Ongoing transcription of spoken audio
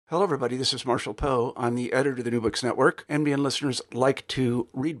Hello, everybody. This is Marshall Poe. I'm the editor of the New Books Network. NBN listeners like to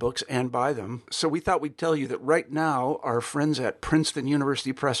read books and buy them. So we thought we'd tell you that right now, our friends at Princeton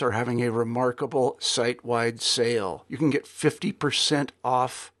University Press are having a remarkable site-wide sale. You can get 50%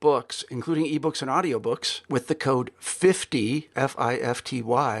 off books, including ebooks and audiobooks, with the code 50,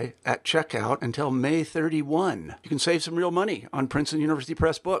 F-I-F-T-Y, at checkout until May 31. You can save some real money on Princeton University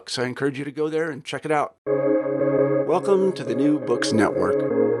Press books. I encourage you to go there and check it out. Welcome to the New Books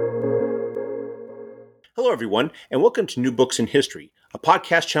Network. Hello, everyone, and welcome to New Books in History, a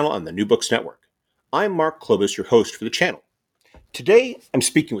podcast channel on the New Books Network. I'm Mark Klobus, your host for the channel. Today, I'm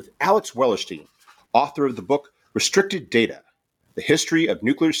speaking with Alex Wellerstein, author of the book Restricted Data, The History of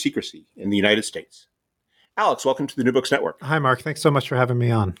Nuclear Secrecy in the United States. Alex, welcome to the New Books Network. Hi, Mark. Thanks so much for having me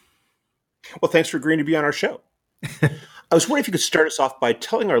on. Well, thanks for agreeing to be on our show. I was wondering if you could start us off by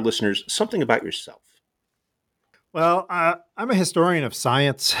telling our listeners something about yourself. Well, I'm a historian of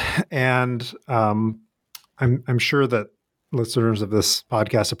science, and I'm sure that listeners of this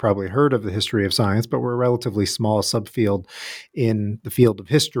podcast have probably heard of the history of science, but we're a relatively small subfield in the field of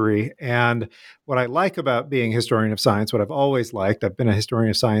history. And what I like about being a historian of science, what I've always liked, I've been a historian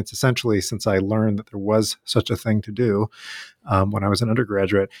of science essentially since I learned that there was such a thing to do when I was an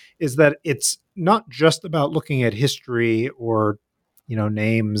undergraduate, is that it's not just about looking at history or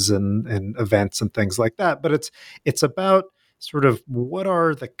names and events and things like that, but it's about sort of what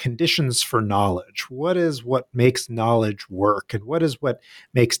are the conditions for knowledge? What is what makes knowledge work? And what is what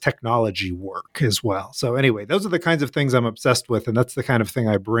makes technology work as well? So anyway, those are the kinds of things I'm obsessed with, and that's the kind of thing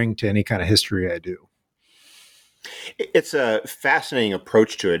I bring to any kind of history I do. It's a fascinating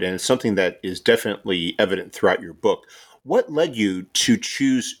approach to it, and it's something that is definitely evident throughout your book. What led you to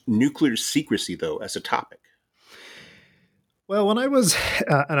choose nuclear secrecy, though, as a topic? Well, when I was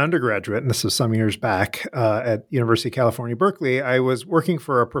an undergraduate, and this was some years back at University of California, Berkeley, I was working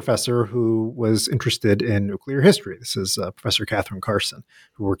for a professor who was interested in nuclear history. This is Professor Catherine Carson,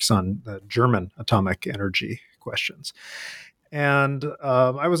 who works on German atomic energy questions. And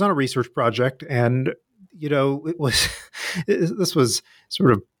I was on a research project, and this was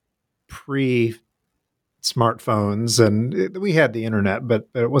sort of pre-smartphones, and we had the internet, but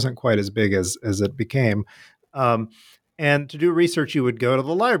it wasn't quite as big as it became. And to do research, you would go to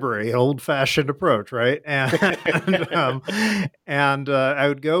the library, an old-fashioned approach, right? And I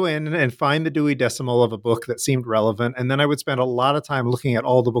would go in and find the Dewey Decimal of a book that seemed relevant, and then I would spend a lot of time looking at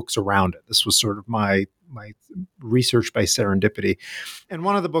all the books around it. This was sort of my research by serendipity. And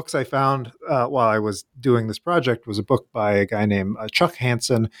one of the books I found while I was doing this project was a book by a guy named Chuck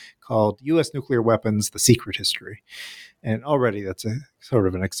Hansen called U.S. Nuclear Weapons, The Secret History. And already that's a sort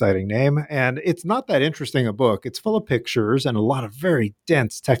of an exciting name. And it's not that interesting a book. It's full of pictures and a lot of very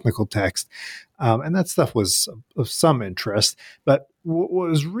dense technical text. And that stuff was of some interest. But what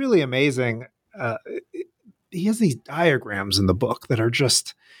was really amazing, he has these diagrams in the book that are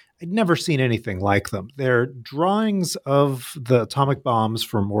just, I'd never seen anything like them. They're drawings of the atomic bombs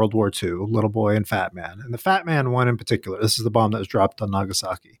from World War II, Little Boy and Fat Man. And the Fat Man one in particular, this is the bomb that was dropped on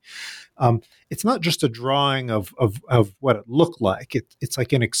Nagasaki. It's not just a drawing of what it looked like. It's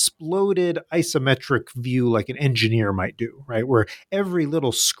like an exploded isometric view like an engineer might do, right? Where every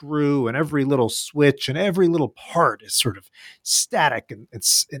little screw and every little switch and every little part is sort of static and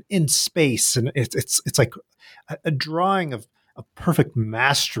it's in space. And it's like a drawing of a perfect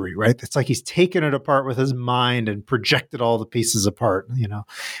mastery, right? It's like he's taken it apart with his mind and projected all the pieces apart,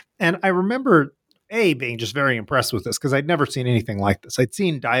 And I remember being just very impressed with this because I'd never seen anything like this. I'd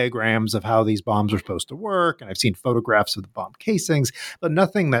seen diagrams of how these bombs are supposed to work, and I've seen photographs of the bomb casings, but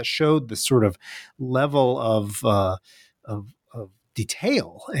nothing that showed this sort of level of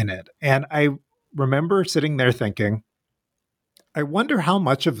detail in it. And I remember sitting there thinking, I wonder how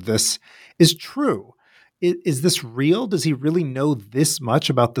much of this is true. Is this real? Does he really know this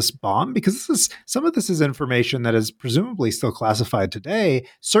much about this bomb? Because some of this is information that is presumably still classified today.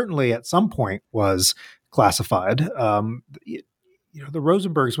 Certainly, at some point, was classified. The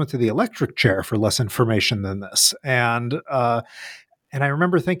Rosenbergs went to the electric chair for less information than this, and I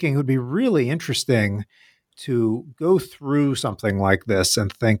remember thinking it would be really interesting to go through something like this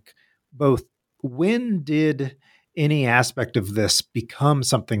and think both when did any aspect of this become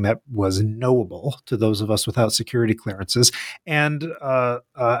something that was knowable to those of us without security clearances, and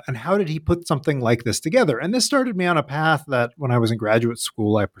how did he put something like this together? And this started me on a path that when I was in graduate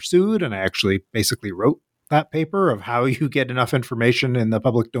school I pursued, and I actually basically wrote that paper of how you get enough information in the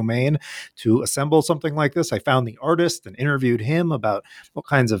public domain to assemble something like this. I found the artist and interviewed him about what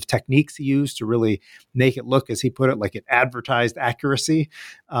kinds of techniques he used to really make it look, as he put it, like it advertised accuracy.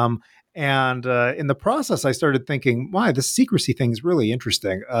 And in the process, I started thinking, why, this secrecy thing is really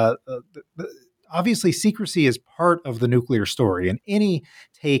interesting. Obviously, secrecy is part of the nuclear story, and any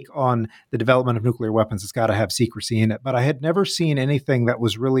take on the development of nuclear weapons has got to have secrecy in it. But I had never seen anything that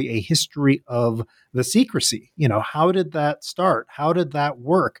was really a history of the secrecy. How did that start? How did that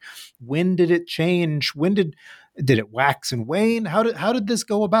work? When did it change? When did it wax and wane? How did this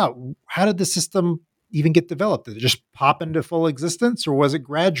go about? How did the system even get developed? Did it just pop into full existence, or was it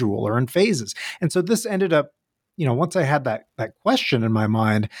gradual or in phases? And so this ended up, once I had that question in my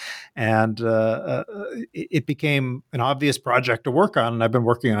mind, and it became an obvious project to work on, and I've been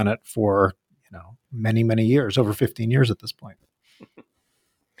working on it for many, many years, over 15 years at this point.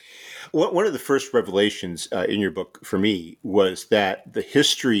 One of the first revelations in your book for me was that the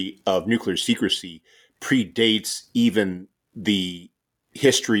history of nuclear secrecy predates even the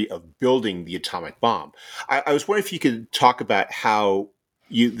history of building the atomic bomb. I was wondering if you could talk about how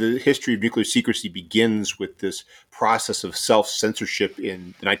the history of nuclear secrecy begins with this process of self-censorship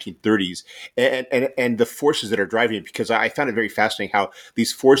in the 1930s and the forces that are driving it, because I found it very fascinating how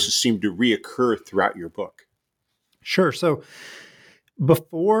these forces seem to reoccur throughout your book. Sure. So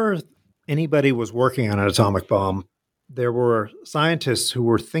before anybody was working on an atomic bomb, there were scientists who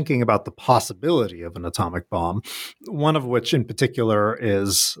were thinking about the possibility of an atomic bomb, one of which in particular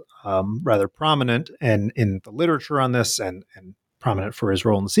is rather prominent and in the literature on this and prominent for his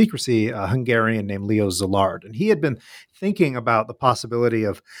role in the secrecy, a Hungarian named Leo Szilard. And he had been thinking about the possibility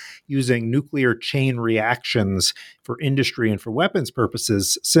of using nuclear chain reactions for industry and for weapons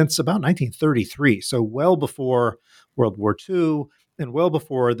purposes since about 1933, so well before World War II and well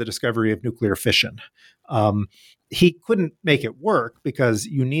before the discovery of nuclear fission. He couldn't make it work because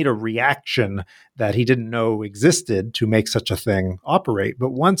you need a reaction that he didn't know existed to make such a thing operate.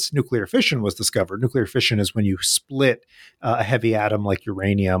 But once nuclear fission was discovered, nuclear fission is when you split a heavy atom like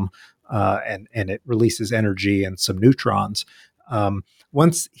uranium and it releases energy and some neutrons.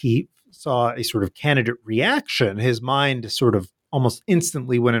 Once he saw a sort of candidate reaction, his mind sort of almost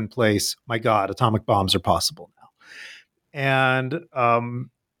instantly went in place. My God, atomic bombs are possible now. And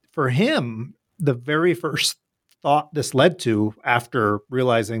for him, the very first thought this led to after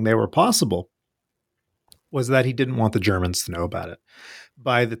realizing they were possible was that he didn't want the Germans to know about it.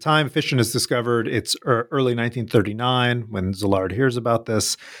 By the time fission is discovered, it's early 1939 when Szilard hears about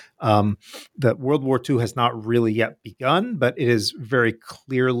this. That World War II has not really yet begun, but it is very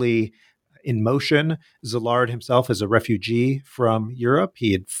clearly in motion. Szilard himself is a refugee from Europe.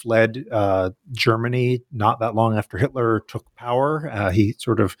 He had fled Germany not that long after Hitler took power. He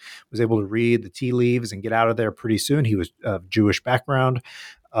sort of was able to read the tea leaves and get out of there pretty soon. He was of Jewish background.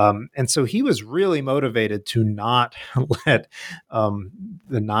 And so he was really motivated to not let the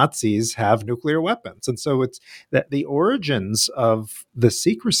Nazis have nuclear weapons. And so it's that the origins of the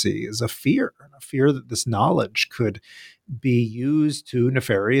secrecy is a fear that this knowledge could be used to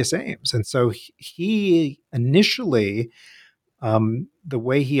nefarious aims. And so he initially, the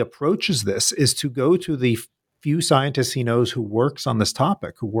way he approaches this is to go to the few scientists he knows who works on this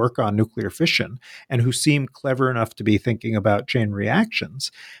topic, who work on nuclear fission, and who seem clever enough to be thinking about chain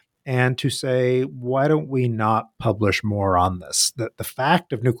reactions, and to say, why don't we not publish more on this? The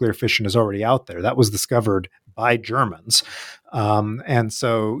fact of nuclear fission is already out there. That was discovered by Germans. And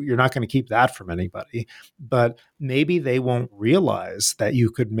so you're not going to keep that from anybody. But maybe they won't realize that you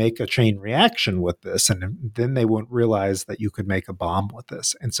could make a chain reaction with this, and then they won't realize that you could make a bomb with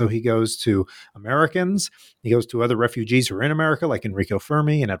this. And so he goes to Americans. He goes to other refugees who are in America, like Enrico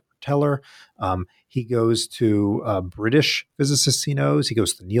Fermi and Edward Teller. He goes to British physicists he knows. He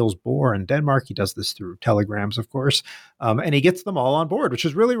goes to Niels Bohr in Denmark. He does this through telegrams, of course. And he gets them all on board, which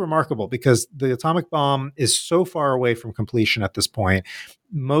is really remarkable because the atomic bomb is so far away from completion at this point.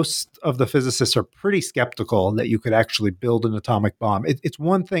 Most of the physicists are pretty skeptical that you could actually build an atomic bomb. It's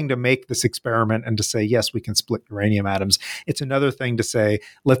one thing to make this experiment and to say, yes, we can split uranium atoms. It's another thing to say,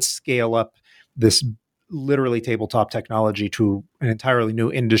 let's scale up this literally tabletop technology to an entirely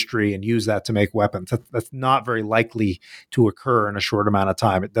new industry and use that to make weapons. That's not very likely to occur in a short amount of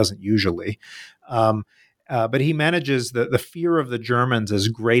time. It doesn't usually. But he manages the fear of the Germans is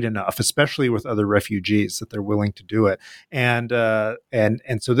great enough, especially with other refugees, that they're willing to do it. And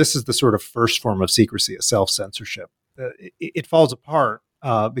so this is the sort of first form of secrecy, a self-censorship. It falls apart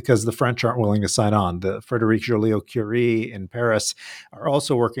because the French aren't willing to sign on. The Frédéric Joliot-Curie in Paris are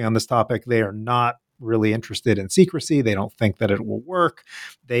also working on this topic. They are not really interested in secrecy. They don't think that it will work.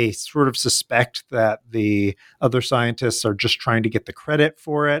 They sort of suspect that the other scientists are just trying to get the credit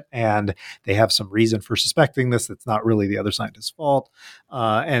for it, and they have some reason for suspecting this. It's not really the other scientists' fault.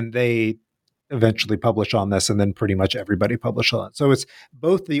 And they eventually publish on this, and then pretty much everybody published on it. So it's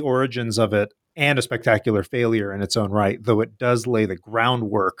both the origins of it and a spectacular failure in its own right, though it does lay the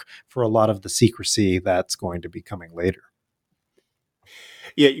groundwork for a lot of the secrecy that's going to be coming later.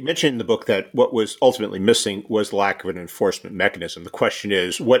 Yeah, you mentioned in the book that what was ultimately missing was the lack of an enforcement mechanism. The question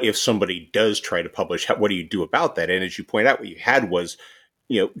is, what if somebody does try to publish? What do you do about that? And as you point out, what you had was,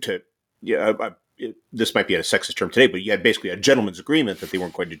 this might be a sexist term today, but you had basically a gentleman's agreement that they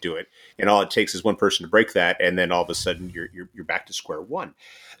weren't going to do it, and all it takes is one person to break that, and then all of a sudden you're back to square one.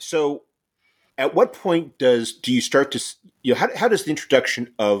 So, at what point do you start to, how does the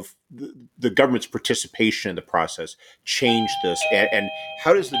introduction of the government's participation in the process change this? And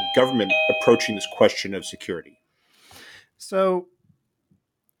how does the government approaching this question of security? So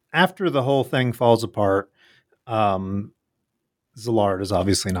after the whole thing falls apart, Szilard is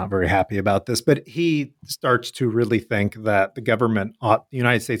obviously not very happy about this, but he starts to really think that the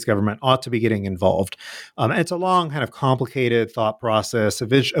United States government ought to be getting involved. And it's a long, kind of complicated thought process.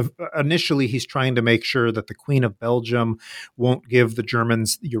 Initially, he's trying to make sure that the Queen of Belgium won't give the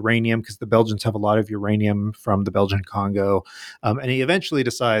Germans uranium, because the Belgians have a lot of uranium from the Belgian Congo. And he eventually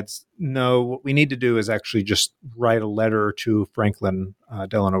decides, no, what we need to do is actually just write a letter to Franklin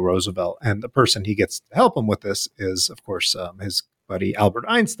Delano Roosevelt. And the person he gets to help him with this is, of course, his buddy Albert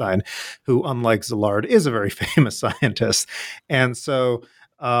Einstein, who, unlike Szilard, is a very famous scientist. And so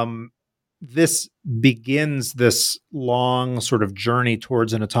this begins this long sort of journey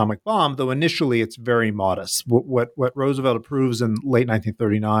towards an atomic bomb, though initially it's very modest. What Roosevelt approves in late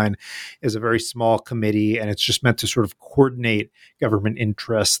 1939 is a very small committee, and it's just meant to sort of coordinate government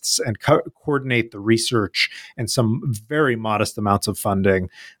interests and coordinate the research and some very modest amounts of funding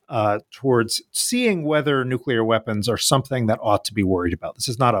towards seeing whether nuclear weapons are something that ought to be worried about. This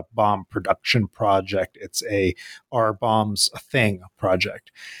is not a bomb production project. It's are bombs a thing project.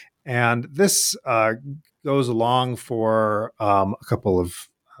 And this goes along for a couple of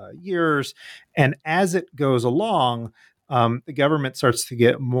years. And as it goes along, the government starts to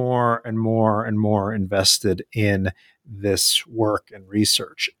get more and more and more invested in this work and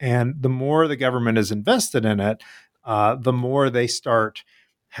research. And the more the government is invested in it, the more they start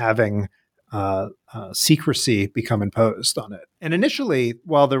having secrecy become imposed on it. And initially,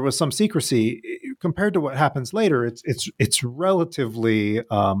 while there was some secrecy, compared to what happens later, it's relatively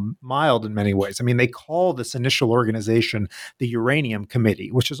mild in many ways. I mean, they call this initial organization the Uranium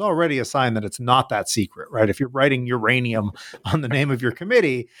Committee, which is already a sign that it's not that secret, right? If you're writing uranium on the name of your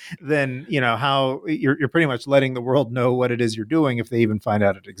committee, then how you're pretty much letting the world know what it is you're doing if they even find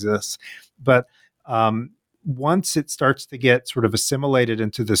out it exists. But once it starts to get sort of assimilated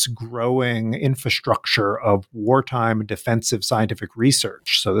into this growing infrastructure of wartime defensive scientific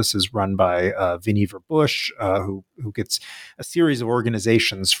research. So this is run by Vannevar Bush, who gets a series of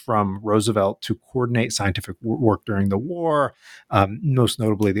organizations from Roosevelt to coordinate scientific work during the war, most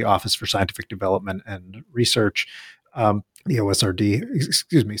notably the Office for Scientific Development and Research. The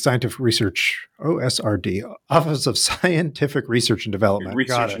OSRD, Scientific Research, OSRD, Office of Scientific Research and Development.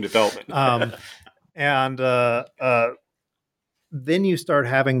 Research and Development. And then you start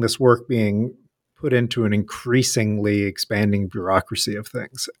having this work being put into an increasingly expanding bureaucracy of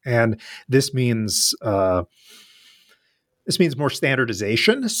things. And this means more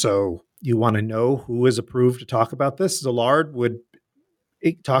standardization. So you want to know who is approved to talk about this. Szilard would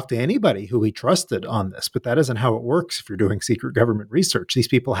talk to anybody who he trusted on this, but that isn't how it works if you're doing secret government research. These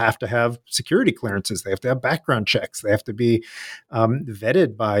people have to have security clearances. They have to have background checks. They have to be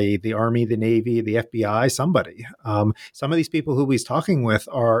vetted by the Army, the Navy, the FBI, somebody. Some of these people who he's talking with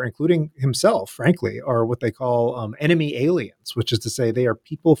are, including himself, frankly, are what they call enemy aliens, which is to say they are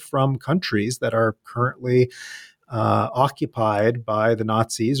people from countries that are currently occupied by the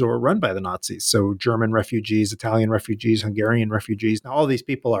Nazis or run by the Nazis. So German refugees, Italian refugees, Hungarian refugees. Now, all these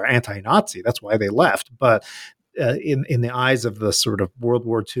people are anti-Nazi. That's why they left. But in the eyes of the sort of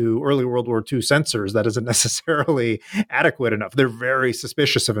early World War II censors, that isn't necessarily adequate enough. They're very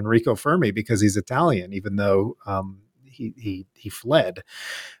suspicious of Enrico Fermi because he's Italian, even though he fled.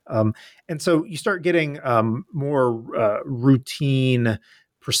 And so you start getting more routine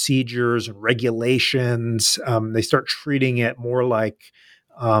procedures and regulations. They start treating it more like,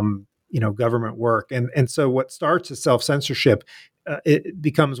 government work. And so what starts as self-censorship, it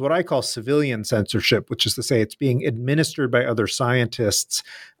becomes what I call civilian censorship, which is to say it's being administered by other scientists,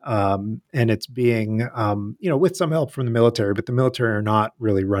 and it's being, with some help from the military, but the military are not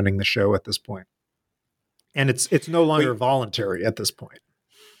really running the show at this point. And it's no longer voluntary at this point.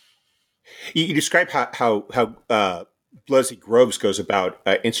 You describe how Leslie Groves goes about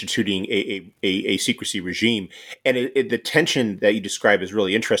instituting a secrecy regime. And the tension that you describe is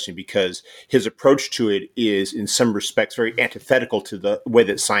really interesting because his approach to it is, in some respects, very antithetical to the way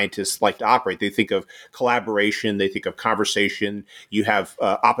that scientists like to operate. They think of collaboration, they think of conversation. You have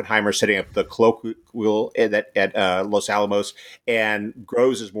Oppenheimer setting up the colloquial at Los Alamos, and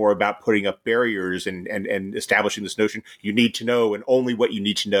Groves is more about putting up barriers and establishing this notion you need to know and only what you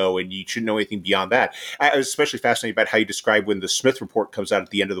need to know, and you shouldn't know anything beyond that. I was especially fascinated about how you describe when the Smith report comes out at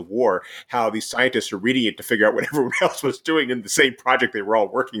the end of the war, how these scientists are reading it to figure out what everyone else was doing in the same project they were all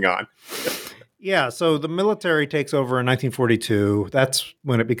working on. Yeah, so the military takes over in 1942. That's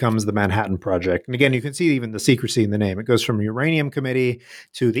when it becomes the Manhattan Project. And again, you can see even the secrecy in the name. It goes from Uranium Committee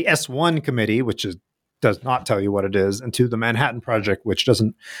to the S1 Committee, which does not tell you what it is, and to the Manhattan Project, which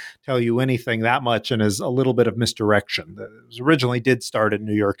doesn't tell you anything that much and is a little bit of misdirection. It was originally did start in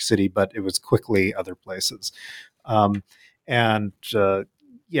New York City, but it was quickly other places. The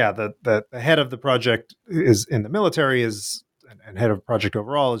head of the project is in the military and head of project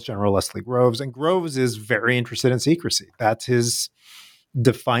overall is General Leslie Groves. And Groves is very interested in secrecy. That's his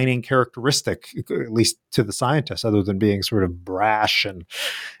defining characteristic, at least to the scientists, other than being sort of brash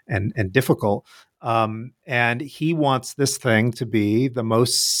and difficult. And he wants this thing to be the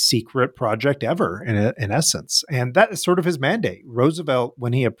most secret project ever, in essence. And that is sort of his mandate. Roosevelt,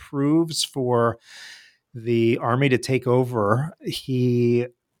 when he approves for the Army to take over, he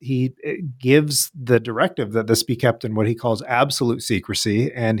gives the directive that this be kept in what he calls absolute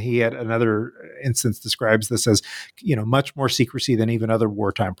secrecy. And he, at another instance, describes this as, much more secrecy than even other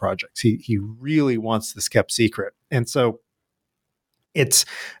wartime projects. He really wants this kept secret. And so it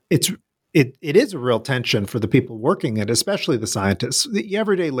is a real tension for the people working it, especially the scientists. The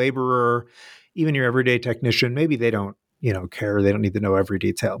everyday laborer, even your everyday technician, maybe they don't care. They don't need to know every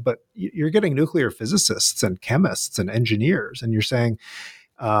detail. But you're getting nuclear physicists and chemists and engineers, and you're saying,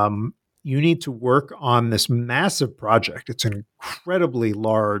 you need to work on this massive project. It's an incredibly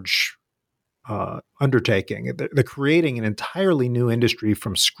large undertaking. They're creating an entirely new industry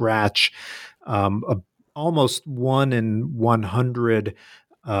from scratch. Almost 1 in 100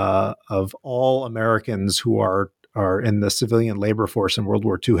 of all Americans who are in the civilian labor force in World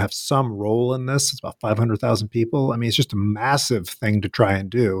War II have some role in this. It's about 500,000 people. I mean, it's just a massive thing to try and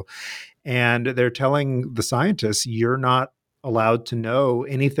do. And they're telling the scientists, you're not allowed to know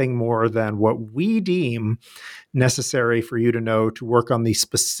anything more than what we deem necessary for you to know to work on the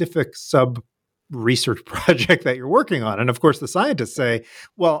specific sub-research project that you're working on. And of course, the scientists say,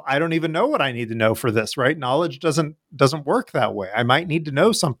 well, I don't even know what I need to know for this, right? Knowledge doesn't work that way. I might need to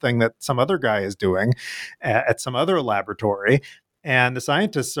know something that some other guy is doing at some other laboratory. And the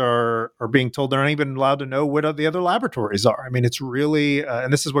scientists are being told they're not even allowed to know what the other laboratories are. I mean, it's really,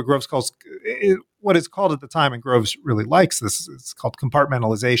 and this is what Groves calls, what it's called at the time, and Groves really likes this, it's called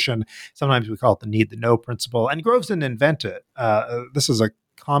compartmentalization. Sometimes we call it the need to know principle. And Groves didn't invent it. This is a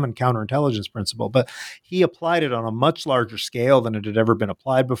common counterintelligence principle, but he applied it on a much larger scale than it had ever been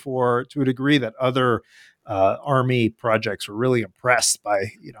applied before, to a degree that other Army projects were really impressed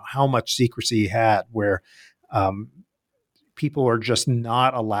by, how much secrecy he had, where people are just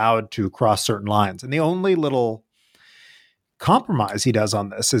not allowed to cross certain lines. And the only little compromise he does on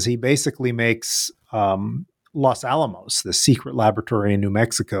this is he basically makes Los Alamos, the secret laboratory in New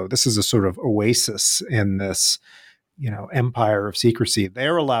Mexico. This is a sort of oasis in this, empire of secrecy.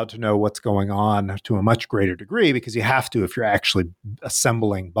 They're allowed to know what's going on to a much greater degree because you have to if you're actually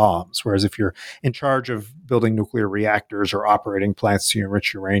assembling bombs. Whereas if you're in charge of building nuclear reactors or operating plants to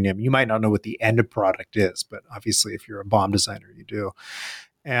enrich uranium, you might not know what the end product is. But obviously, if you're a bomb designer, you do.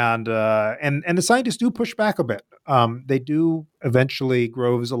 And the scientists do push back a bit. They do eventually.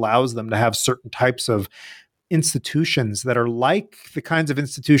 Groves allows them to have certain types of institutions that are like the kinds of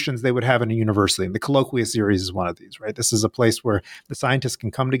institutions they would have in a university. And the Colloquia series is one of these, right? This is a place where the scientists can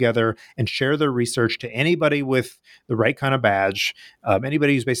come together and share their research to anybody with the right kind of badge.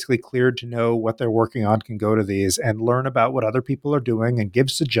 Anybody who's basically cleared to know what they're working on can go to these and learn about what other people are doing and give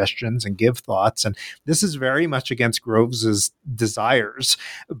suggestions and give thoughts. And this is very much against Groves's desires,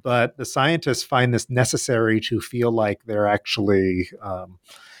 but the scientists find this necessary to feel like they're actually,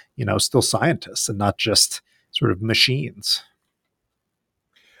 still scientists and not just sort of machines.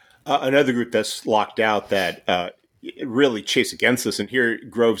 Another group that's locked out that really chase against this, and here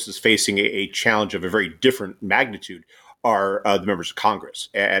Groves is facing a challenge of a very different magnitude, are the members of Congress.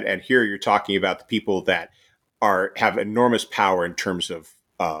 And here you're talking about the people that have enormous power in terms of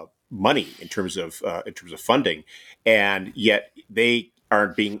money, in terms of funding, and yet they're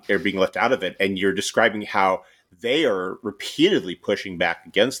being left out of it. And you're describing how they are repeatedly pushing back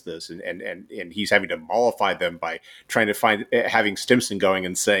against this, and he's having to mollify them by trying to having Stimson going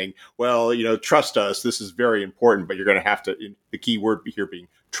and saying, well, trust us, this is very important, but you're going to have to, the key word here being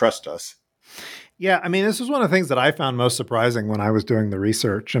trust us. Yeah, I mean, this was one of the things that I found most surprising when I was doing the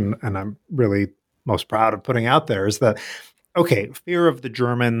research, and I'm really most proud of putting out there, is that, okay, fear of the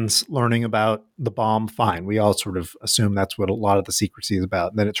Germans learning about the bomb, fine. We all sort of assume that's what a lot of the secrecy is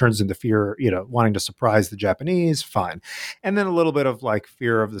about. And then it turns into fear, wanting to surprise the Japanese, fine. And then a little bit of like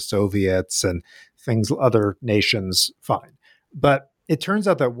fear of the Soviets and things, other nations, fine. But it turns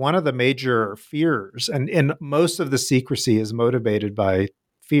out that one of the major fears, and most of the secrecy is motivated by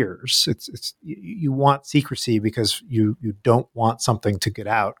fears. It's you want secrecy because you don't want something to get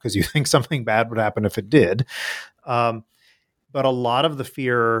out because you think something bad would happen if it did. But a lot of the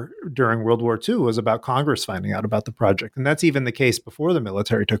fear during World War II was about Congress finding out about the project. And that's even the case before the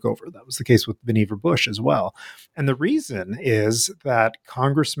military took over. That was the case with Vannevar Bush as well. And the reason is that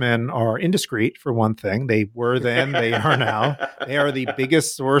congressmen are indiscreet, for one thing. They were then, they are now. They are the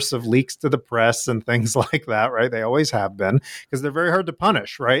biggest source of leaks to the press and things like that, right? They always have been, because they're very hard to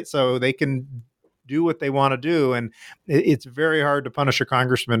punish, right? So they can do what they want to do. And it's very hard to punish a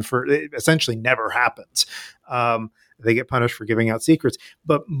congressman for, it essentially never happens. They get punished for giving out secrets.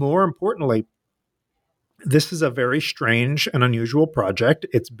 But more importantly, this is a very strange and unusual project.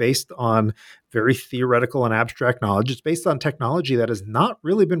 It's based on very theoretical and abstract knowledge. It's based on technology that has not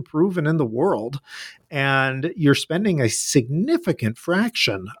really been proven in the world. And you're spending a significant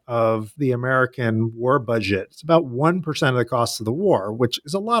fraction of the American war budget. It's about 1% of the cost of the war, which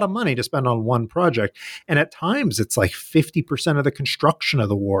is a lot of money to spend on one project. And at times, it's like 50% of the construction of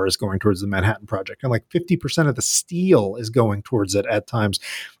the war is going towards the Manhattan Project. And like 50% of the steel is going towards it at times.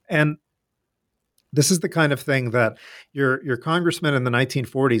 And this is the kind of thing that your congressman in the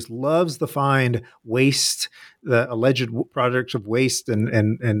 1940s loves to find waste, the alleged projects of waste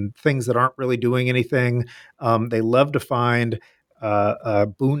and things that aren't really doing anything. They love to find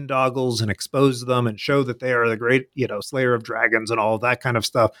boondoggles and expose them and show that they are the great, slayer of dragons and all of that kind of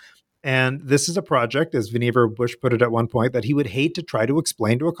stuff. And this is a project, as Vannevar Bush put it at one point, that he would hate to try to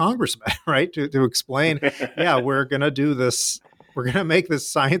explain to a congressman, right? To explain, yeah, we're going to do this. We're going to make this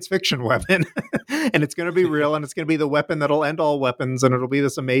science fiction weapon and it's going to be real and it's going to be the weapon that'll end all weapons and it'll be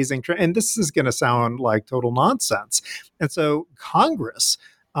this amazing. And this is going to sound like total nonsense. And so Congress,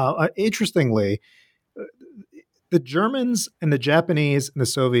 interestingly, the Germans and the Japanese and the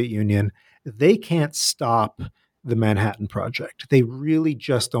Soviet Union, they can't stop the Manhattan Project. They really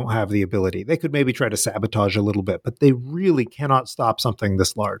just don't have the ability. They could maybe try to sabotage a little bit, but they really cannot stop something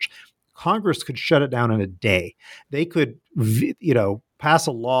this large. Congress could shut it down in a day. They could, pass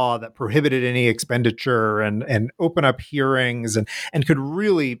a law that prohibited any expenditure and open up hearings and could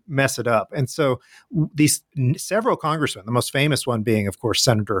really mess it up. And so these several congressmen, the most famous one being, of course,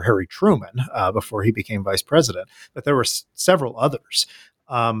 Senator Harry Truman, before he became vice president, but there were several others,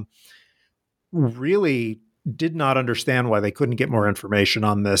 really did not understand why they couldn't get more information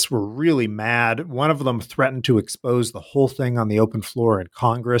on this, were really mad. One of them threatened to expose the whole thing on the open floor in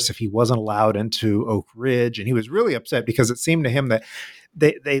Congress if he wasn't allowed into Oak Ridge. And he was really upset because it seemed to him that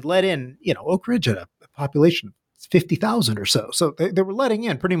they let in, Oak Ridge had a population of 50,000 or so. So they were letting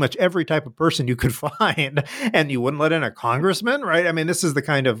in pretty much every type of person you could find, and you wouldn't let in a congressman, right? I mean, this is the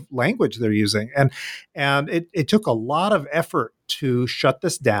kind of language they're using. And it took a lot of effort to shut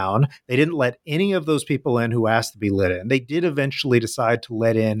this down. They didn't let any of those people in who asked to be let in. They did eventually decide to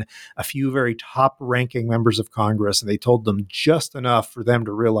let in a few very top-ranking members of Congress, and they told them just enough for them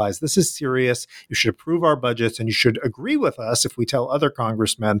to realize this is serious. You should approve our budgets, and you should agree with us if we tell other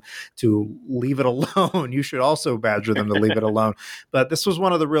congressmen to leave it alone. You should also badger them to leave it alone. But this was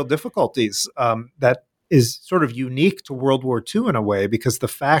one of the real difficulties that is sort of unique to World War II in a way, because the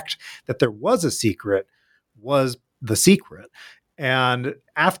fact that there was a secret was the secret. And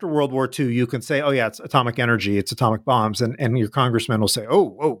after World War II, you can say, oh, yeah, it's atomic energy, it's atomic bombs. And your congressman will say,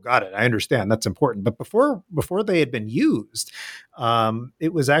 oh, got it. I understand. That's important. But before they had been used,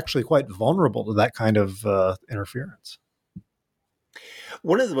 it was actually quite vulnerable to that kind of interference.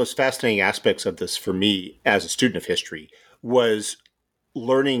 One of the most fascinating aspects of this for me as a student of history was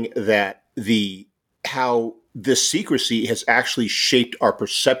learning that how this secrecy has actually shaped our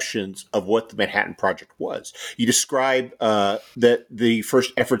perceptions of what the Manhattan Project was. You describe that the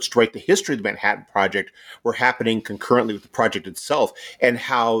first efforts to write the history of the Manhattan Project were happening concurrently with the project itself, and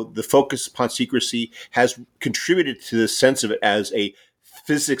how the focus upon secrecy has contributed to the sense of it as a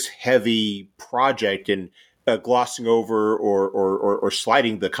physics-heavy project and glossing over or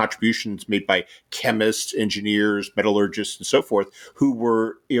sliding the contributions made by chemists, engineers, metallurgists, and so forth, who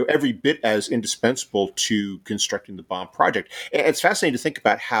were every bit as indispensable to constructing the bomb project. And it's fascinating to think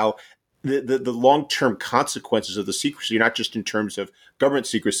about how the long-term consequences of the secrecy, not just in terms of government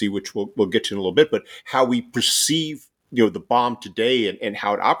secrecy, which we'll get to in a little bit, but how we perceive the bomb today and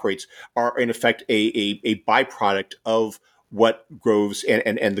how it operates are in effect a byproduct of what Groves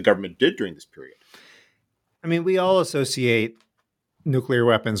and the government did during this period. I mean, we all associate nuclear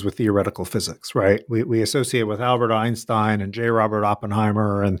weapons with theoretical physics, right? We associate with Albert Einstein and J. Robert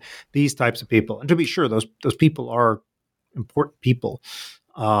Oppenheimer and these types of people. And to be sure, those people are important people.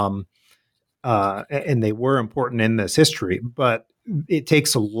 And they were important in this history, but it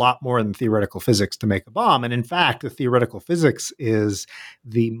takes a lot more than theoretical physics to make a bomb. And in fact, the theoretical physics is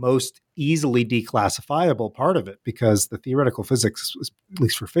the most easily declassifiable part of it, because the theoretical physics, at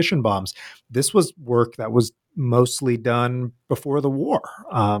least for fission bombs, this was work that was mostly done before the war,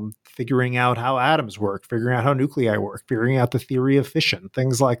 figuring out how atoms work, figuring out how nuclei work, figuring out the theory of fission,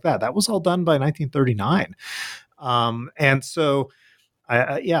 things like that. That was all done by 1939. And so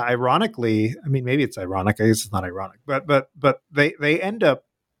ironically, I mean, maybe it's ironic. I guess it's not ironic, but they end up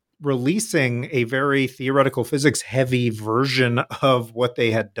releasing a very theoretical physics heavy version of what they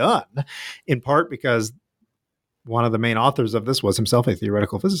had done, in part because one of the main authors of this was himself a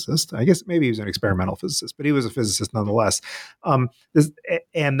theoretical physicist. I guess maybe he was an experimental physicist, but he was a physicist nonetheless.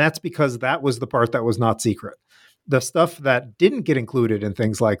 And that's because that was the part that was not secret. The stuff that didn't get included in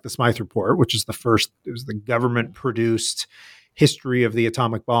things like the Smythe Report, which is it was the government produced history of the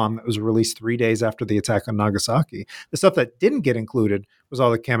atomic bomb that was released 3 days after the attack on Nagasaki. The stuff that didn't get included was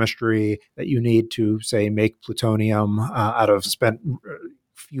all the chemistry that you need to, say, make plutonium out of spent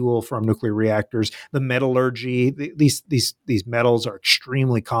fuel from nuclear reactors. The metallurgy, these metals are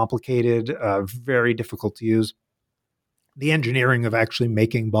extremely complicated, very difficult to use. The engineering of actually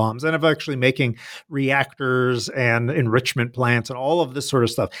making bombs and of actually making reactors and enrichment plants and all of this sort of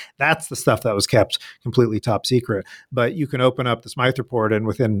stuff. That's the stuff that was kept completely top secret. But you can open up the Smythe Report and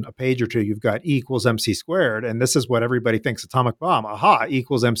within a page or two, you've got E equals MC squared. And this is what everybody thinks atomic bomb. Aha, E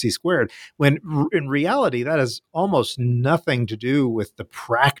equals MC squared. When in reality, that has almost nothing to do with the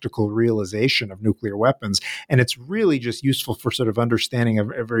practical realization of nuclear weapons. And it's really just useful for sort of understanding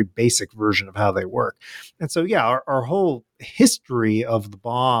a very basic version of how they work. And so, yeah, our whole history of the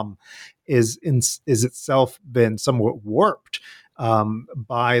bomb is itself been somewhat warped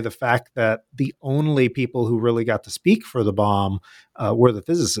by the fact that the only people who really got to speak for the bomb were the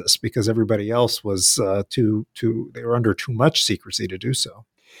physicists, because everybody else was they were under too much secrecy to do so.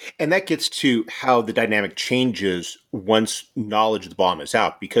 And that gets to how the dynamic changes once knowledge of the bomb is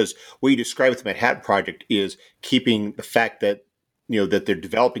out, because what you describe with the Manhattan Project is keeping the fact that that they're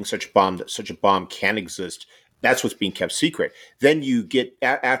developing such a bomb, that such a bomb can exist. That's what's being kept secret. Then you get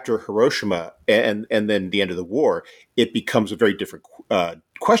after Hiroshima and then the end of the war, it becomes a very different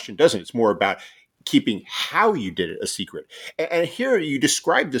question, doesn't it? It's more about keeping how you did it a secret. And here you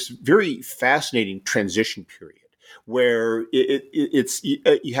describe this very fascinating transition period where it's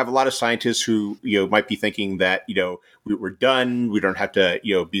you have a lot of scientists who might be thinking that we're done, we don't have to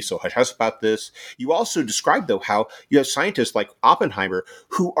be so hush-hush about this. You also describe though how you have scientists like Oppenheimer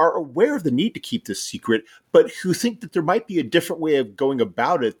who are aware of the need to keep this secret, but who think that there might be a different way of going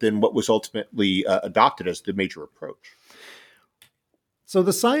about it than what was ultimately adopted as the major approach. So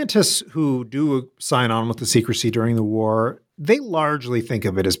the scientists who do sign on with the secrecy during the war, they largely think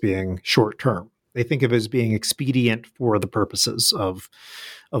of it as being short-term. They think of it as being expedient for the purposes of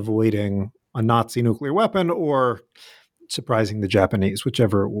avoiding a Nazi nuclear weapon or surprising the Japanese,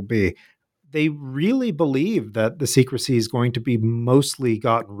 whichever it will be. They really believe that the secrecy is going to be mostly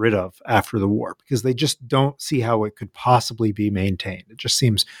gotten rid of after the war, because they just don't see how it could possibly be maintained. It just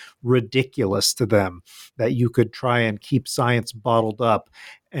seems ridiculous to them that you could try and keep science bottled up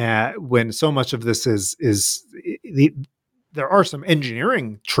when so much of this is there are some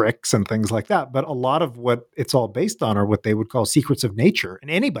engineering tricks and things like that, but a lot of what it's all based on are what they would call secrets of nature. And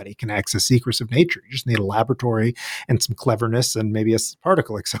anybody can access secrets of nature. You just need a laboratory and some cleverness and maybe a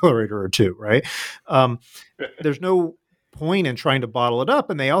particle accelerator or two, right? There's no point in trying to bottle it up.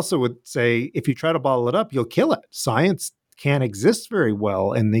 And they also would say, if you try to bottle it up, you'll kill it. Science can't exist very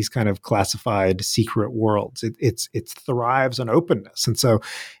well in these kind of classified secret worlds. It thrives on openness. And so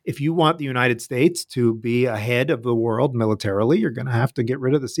if you want the United States to be ahead of the world militarily, you're going to have to get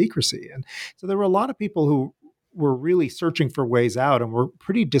rid of the secrecy. And so there were a lot of people who were really searching for ways out and were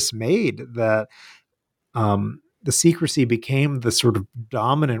pretty dismayed that the secrecy became the sort of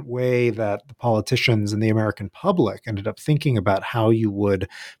dominant way that the politicians and the American public ended up thinking about how you would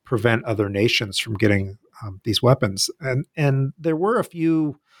prevent other nations from getting these weapons. And there were a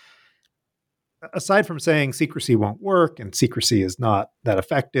few, aside from saying secrecy won't work and secrecy is not that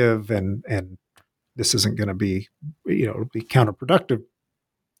effective, and this isn't going to be, it'll be counterproductive.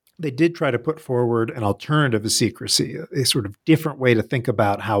 They did try to put forward an alternative to secrecy, a sort of different way to think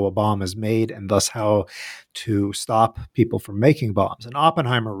about how a bomb is made and thus how to stop people from making bombs. And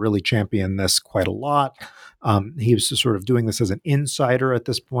Oppenheimer really championed this quite a lot. He was sort of doing this as an insider at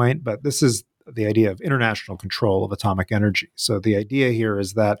this point, but this is the idea of international control of atomic energy. So the idea here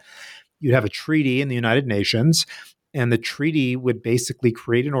is that you'd have a treaty in the United Nations, and the treaty would basically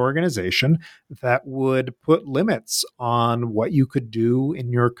create an organization that would put limits on what you could do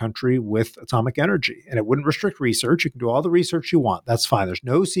in your country with atomic energy. And it wouldn't restrict research. You can do all the research you want. That's fine. There's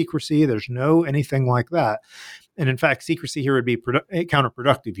no secrecy. There's no anything like that. And in fact, secrecy here would be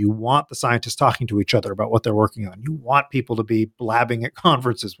counterproductive. You want the scientists talking to each other about what they're working on. You want people to be blabbing at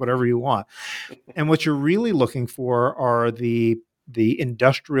conferences, whatever you want. And what you're really looking for are the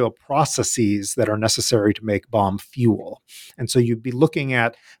industrial processes that are necessary to make bomb fuel. And so you'd be looking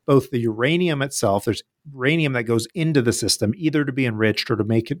at both the uranium itself. There's uranium that goes into the system, either to be enriched or to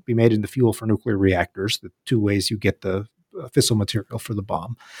make it be made into fuel for nuclear reactors, the two ways you get the fissile material for the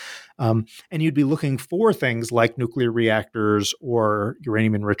bomb. And you'd be looking for things like nuclear reactors or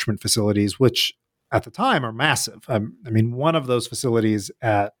uranium enrichment facilities, which at the time are massive. One of those facilities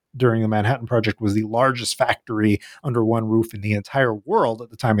during the Manhattan Project was the largest factory under one roof in the entire world at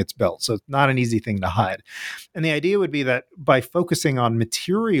the time it's built. So it's not an easy thing to hide. And the idea would be that by focusing on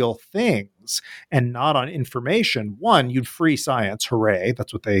material things and not on information, one, you'd free science. Hooray.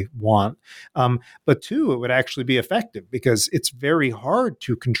 That's what they want. But two, it would actually be effective because it's very hard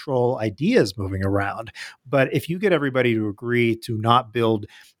to control ideas moving around. But if you get everybody to agree to not build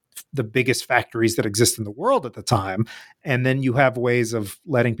the biggest factories that exist in the world at the time, and then you have ways of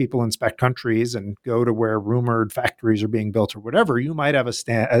letting people inspect countries and go to where rumored factories are being built or whatever, you might have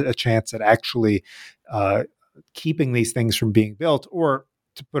a chance at actually keeping these things from being built, or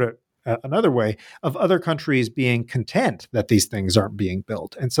to put it another way, of other countries being content that these things aren't being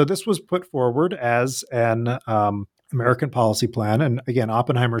built. And so this was put forward as an American policy plan. And again,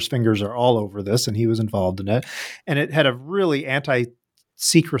 Oppenheimer's fingers are all over this, and he was involved in it. And it had a really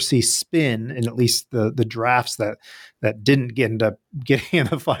secrecy spin in at least the drafts that didn't end up getting in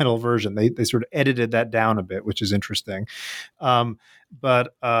the final version. They sort of edited that down a bit, which is interesting.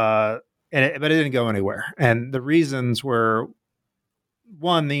 But it didn't go anywhere. And the reasons were,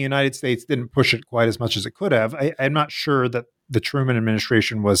 one, the United States didn't push it quite as much as it could have. I'm not sure that the Truman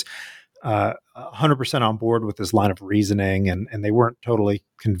administration was 100% on board with this line of reasoning, and they weren't totally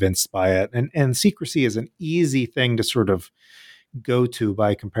convinced by it. And secrecy is an easy thing to sort of go to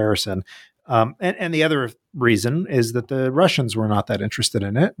by comparison. And the other reason is that the Russians were not that interested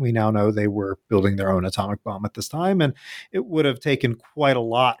in it. We now know they were building their own atomic bomb at this time, and it would have taken quite a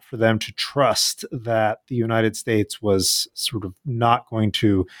lot for them to trust that the United States was sort of not going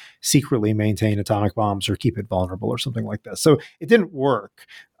to secretly maintain atomic bombs or keep it vulnerable or something like that. So it didn't work.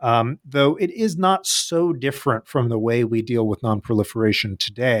 Though it is not so different from the way we deal with nonproliferation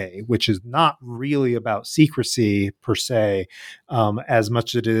today, which is not really about secrecy per se, as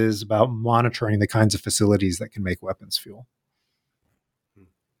much as it is about monitoring the kinds of facilities that can make weapons fuel.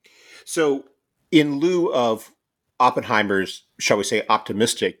 So in lieu of Oppenheimer's, shall we say,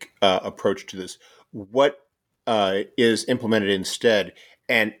 optimistic approach to this, what is implemented instead,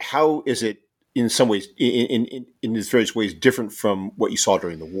 and how is it in some ways, in these various ways, different from what you saw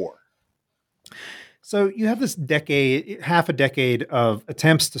during the war? So you have this half a decade of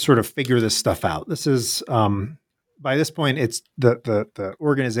attempts to sort of figure this stuff out. This is, by this point, it's the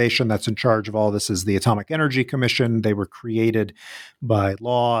organization that's in charge of all this is the Atomic Energy Commission. They were created by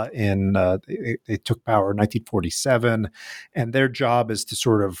law they took power in 1947, and their job is to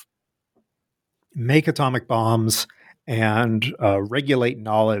sort of make atomic bombs and regulate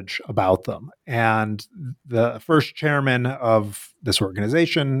knowledge about them. And the first chairman of this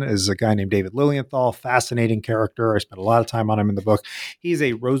organization is a guy named David Lilienthal, fascinating character. I spent a lot of time on him in the book. He's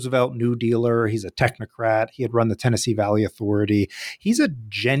a Roosevelt New Dealer. He's a technocrat. He had run the Tennessee Valley Authority. He's a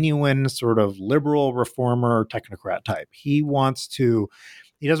genuine sort of liberal reformer technocrat type. He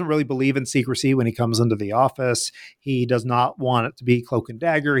doesn't really believe in secrecy when he comes into the office. He does not want it to be cloak and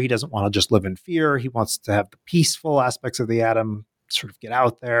dagger. He doesn't want to just live in fear. He wants to have the peaceful aspects of the atom sort of get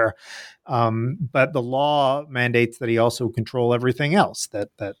out there. But the law mandates that he also control everything else, that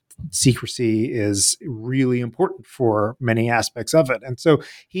secrecy is really important for many aspects of it. And so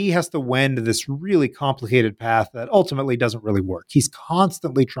he has to wend this really complicated path that ultimately doesn't really work. He's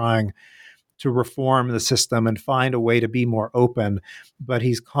constantly trying to reform the system and find a way to be more open. But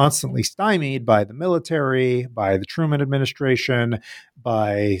he's constantly stymied by the military, by the Truman administration,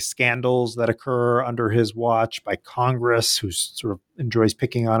 by scandals that occur under his watch, by Congress, who sort of enjoys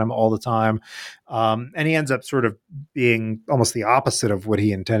picking on him all the time. And he ends up sort of being almost the opposite of what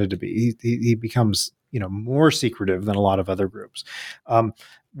he intended to be. He becomes, more secretive than a lot of other groups.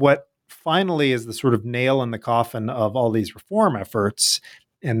 What finally is the sort of nail in the coffin of all these reform efforts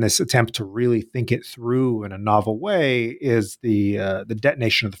and this attempt to really think it through in a novel way is the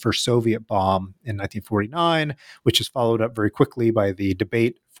detonation of the first Soviet bomb in 1949, which is followed up very quickly by the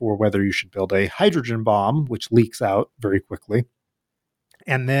debate for whether you should build a hydrogen bomb, which leaks out very quickly.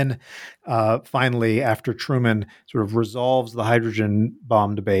 And then finally, after Truman sort of resolves the hydrogen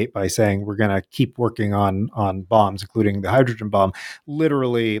bomb debate by saying we're going to keep working on bombs, including the hydrogen bomb,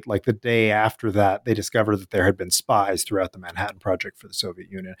 literally like the day after that, they discovered that there had been spies throughout the Manhattan Project for the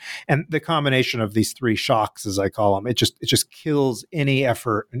Soviet Union. And the combination of these three shocks, as I call them, it just kills any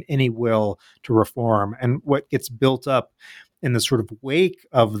effort and any will to reform. And what gets built up in the sort of wake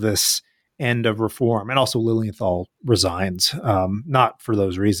of this end of reform, and also Lilienthal resigns, not for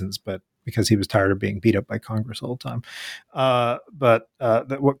those reasons, but because he was tired of being beat up by Congress all the time. But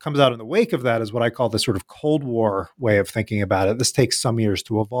what comes out in the wake of that is what I call the sort of Cold War way of thinking about it. This takes some years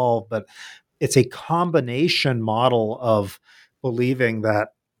to evolve, but it's a combination model of believing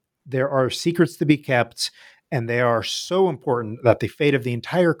that there are secrets to be kept, and they are so important that the fate of the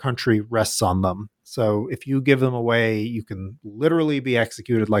entire country rests on them. So if you give them away, you can literally be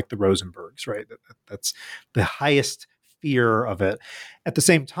executed like the Rosenbergs, right? That's the highest fear of it. At the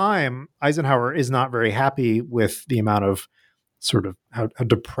same time, Eisenhower is not very happy with the amount of sort of how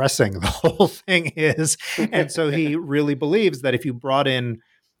depressing the whole thing is. And so he really believes that if you brought in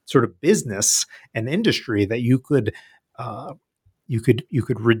sort of business and industry, that you could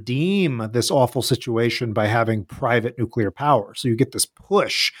redeem this awful situation by having private nuclear power. So you get this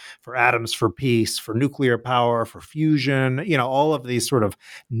push for atoms for peace, for nuclear power, for fusion, all of these sort of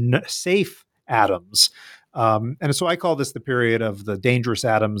safe atoms. And so I call this the period of the dangerous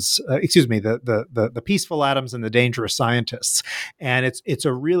atoms, the peaceful atoms and the dangerous scientists. And it's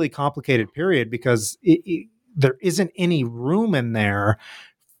a really complicated period because there isn't any room in there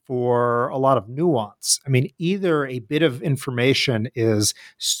for a lot of nuance. I mean, either a bit of information is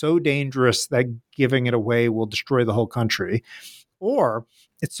so dangerous that giving it away will destroy the whole country, or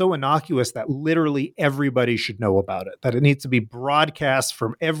it's so innocuous that literally everybody should know about it, that it needs to be broadcast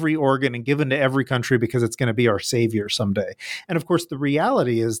from every organ and given to every country because it's going to be our savior someday. And of course, the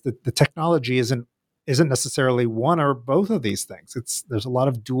reality is that the technology isn't necessarily one or both of these things. There's a lot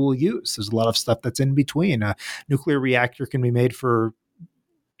of dual use. There's a lot of stuff that's in between. A nuclear reactor can be made for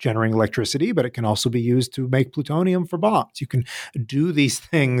generating electricity, but it can also be used to make plutonium for bombs. You can do these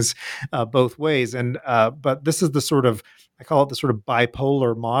things both ways. And but this is the sort of, I call it the sort of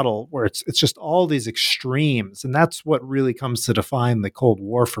bipolar model where it's just all these extremes. And that's what really comes to define the Cold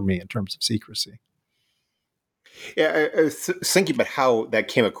War for me in terms of secrecy. Yeah, I was thinking about how that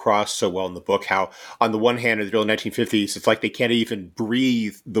came across so well in the book, how on the one hand, in the early 1950s, it's like they can't even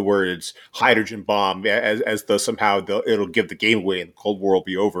breathe the words hydrogen bomb as though somehow it'll give the game away and the Cold War will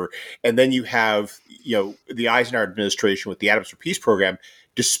be over. And then you have, the Eisenhower administration with the Atoms for Peace program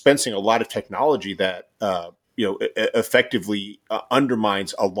dispensing a lot of technology that, effectively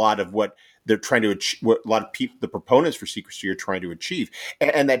undermines a lot of what they're trying to achieve, what a lot of people, the proponents for secrecy, are trying to achieve.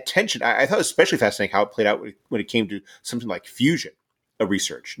 And that tension, I thought it was especially fascinating how it played out when it came to something like fusion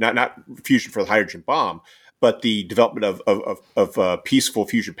research, not fusion for the hydrogen bomb, but the development of peaceful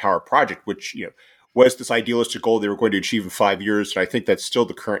fusion power project, which, was this idealistic goal they were going to achieve in 5 years. And I think that's still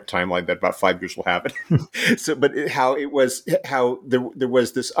the current timeline, that about 5 years will have it. So, but how there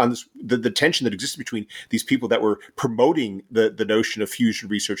was this the tension that existed between these people that were promoting the notion of fusion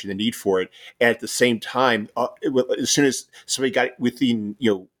research and the need for it. And at the same time, as soon as somebody got within,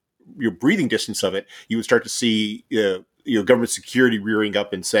 your breathing distance of it, you would start to see, government security rearing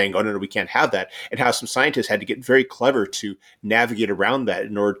up and saying, oh, no, we can't have that. And how some scientists had to get very clever to navigate around that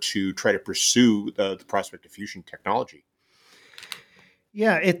in order to try to pursue the prospect of fusion technology.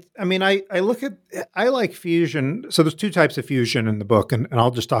 Yeah, I like fusion. So there's two types of fusion in the book, and I'll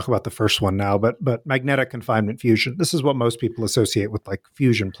just talk about the first one now, but magnetic confinement fusion, this is what most people associate with like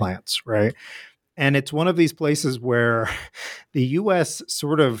fusion plants, right? And it's one of these places where the U.S.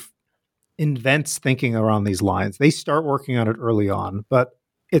 sort of invents thinking around these lines. They start working on it early on, but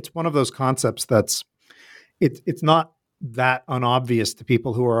it's one of those concepts it's not that unobvious to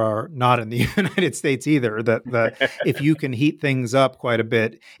people who are not in the United States either, that if you can heat things up quite a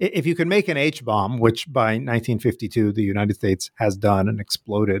bit, if you can make an H-bomb, which by 1952 the United States has done and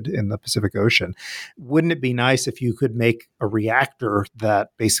exploded in the Pacific Ocean, wouldn't it be nice if you could make a reactor that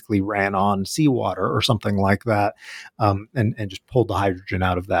basically ran on seawater or something like that, and just pulled the hydrogen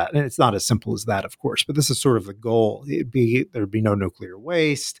out of that? And it's not as simple as that, of course, but this is sort of the goal. There'd be no nuclear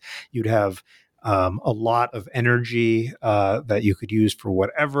waste. You'd have a lot of energy that you could use for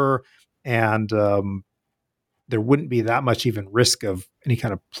whatever. And there wouldn't be that much even risk of any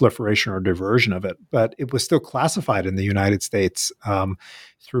kind of proliferation or diversion of it. But it was still classified in the United States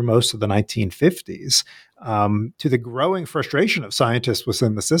through most of the 1950s, to the growing frustration of scientists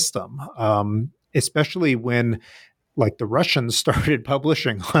within the system, especially when like the Russians started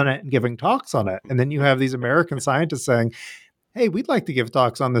publishing on it and giving talks on it. And then you have these American scientists saying, hey, we'd like to give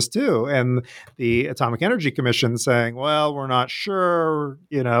talks on this too. And the Atomic Energy Commission saying, well, we're not sure,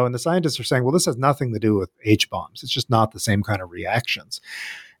 and the scientists are saying, well, this has nothing to do with H-bombs. It's just not the same kind of reactions.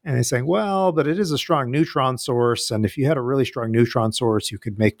 And they're saying, well, but it is a strong neutron source. And if you had a really strong neutron source, you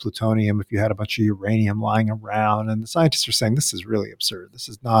could make plutonium if you had a bunch of uranium lying around. And the scientists are saying, this is really absurd. This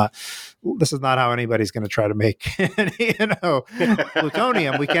is not how anybody's going to try to make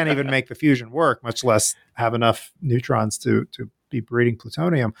plutonium. We can't even make the fusion work, much less have enough neutrons to be breeding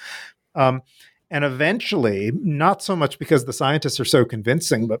plutonium. And eventually, not so much because the scientists are so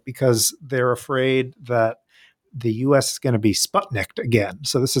convincing, but because they're afraid that the U.S. is going to be Sputnik'd again.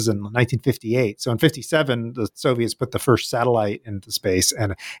 So this is in 1958. So in 57, the Soviets put the first satellite into space,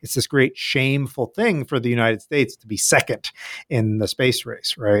 and it's this great shameful thing for the United States to be second in the space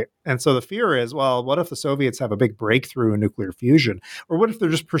race, right? And so the fear is, well, what if the Soviets have a big breakthrough in nuclear fusion? Or what if they're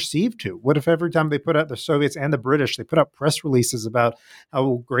just perceived to? What if every time they put out, the Soviets and the British, they put out press releases about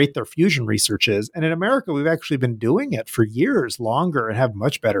how great their fusion research is? And in America, we've actually been doing it for years longer and have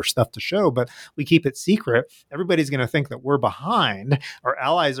much better stuff to show, but we keep it secret. Everybody's going to think that we're behind. Our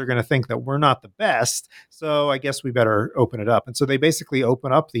allies are going to think that we're not the best. So I guess we better open it up. And so they basically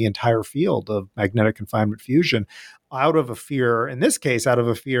open up the entire field of magnetic confinement fusion out of a fear, in this case, out of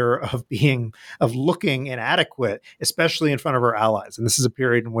a fear of looking inadequate, especially in front of our allies. And this is a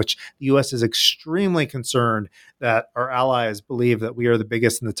period in which the U.S. is extremely concerned that our allies believe that we are the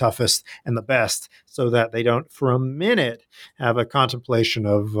biggest and the toughest and the best, so that they don't for a minute have a contemplation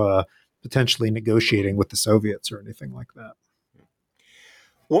of potentially negotiating with the Soviets or anything like that.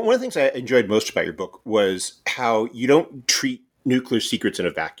 One of the things I enjoyed most about your book was how you don't treat nuclear secrets in a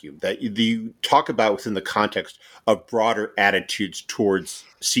vacuum, that you talk about within the context of broader attitudes towards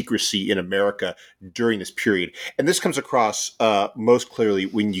secrecy in America during this period. And this comes across most clearly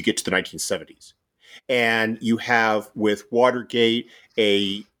when you get to the 1970s. And you have, with Watergate,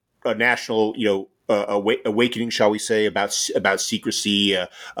 a national, awakening, shall we say, about secrecy.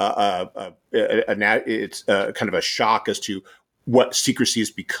 It's kind of a shock as to what secrecy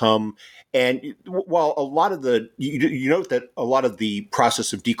has become. And while a lot of you note that a lot of the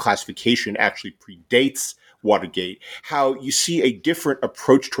process of declassification actually predates Watergate, how you see a different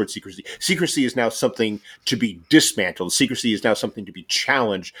approach towards secrecy. Secrecy is now something to be dismantled. Secrecy is now something to be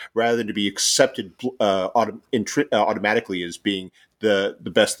challenged rather than to be accepted automatically as being the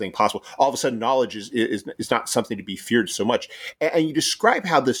best thing possible. All of a sudden, knowledge is not something to be feared so much. And you describe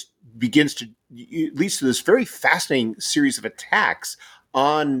how this leads to this very fascinating series of attacks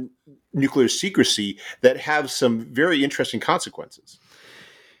on nuclear secrecy that have some very interesting consequences.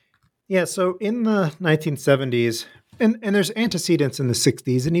 Yeah, so in the 1970s, and there's antecedents in the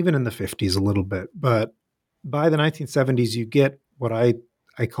 60s and even in the 50s a little bit, but by the 1970s, you get what I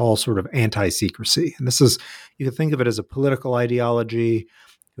call sort of anti-secrecy. And this is, you can think of it as a political ideology. If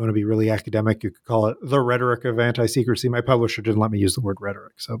you want to be really academic, you could call it the rhetoric of anti-secrecy. My publisher didn't let me use the word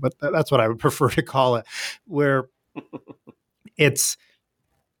rhetoric, but that's what I would prefer to call it, where it's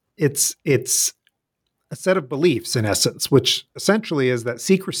a set of beliefs, in essence, which essentially is that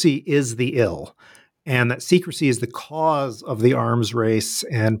secrecy is the ill, and that secrecy is the cause of the arms race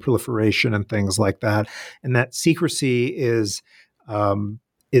and proliferation and things like that, and that secrecy is the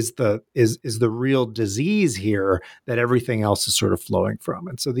real disease here that everything else is sort of flowing from.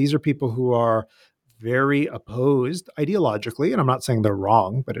 And so these are people who are very opposed ideologically, and I'm not saying they're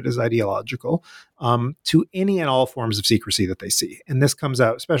wrong, but it is ideological, to any and all forms of secrecy that they see. And this comes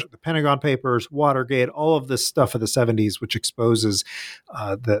out, especially the Pentagon Papers, Watergate, all of this stuff of the 70s, which exposes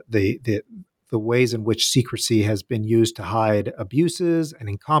the ways in which secrecy has been used to hide abuses and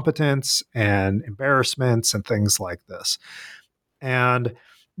incompetence and embarrassments and things like this. And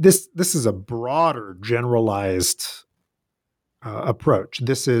this is a broader, generalized approach.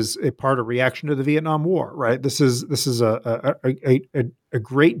 This is a part of reaction to the Vietnam War, right? This is a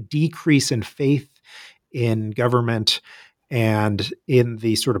great decrease in faith in government and in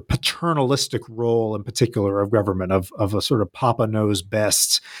the sort of paternalistic role in particular of government, of a sort of Papa knows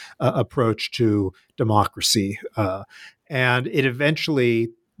best approach to democracy. And it eventually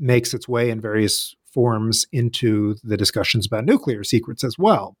makes its way in various forms into the discussions about nuclear secrets as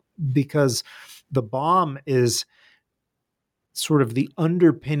well, because the bomb is sort of the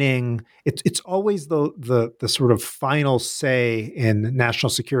underpinning. It's always the sort of final say in national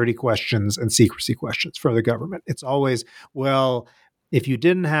security questions and secrecy questions for the government. It's always, well, if you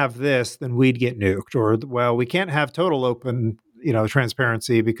didn't have this, then we'd get nuked, or, well, we can't have total open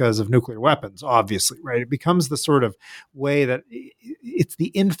transparency because of nuclear weapons, obviously, right? It becomes the sort of way that it's the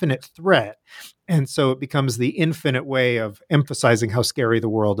infinite threat. And so it becomes the infinite way of emphasizing how scary the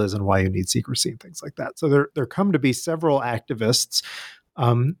world is and why you need secrecy and things like that. So there come to be several activists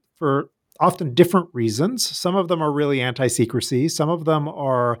for often different reasons. Some of them are really anti-secrecy. Some of them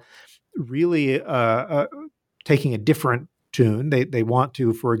are really taking a different tune. They want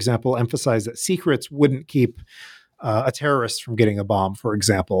to, for example, emphasize that secrets wouldn't keep a terrorist from getting a bomb, for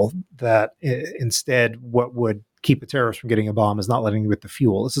example, that instead what would keep a terrorist from getting a bomb is not letting you get the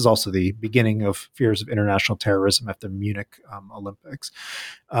fuel. This is also the beginning of fears of international terrorism after the Munich Olympics.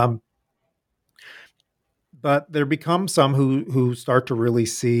 But there become some who start to really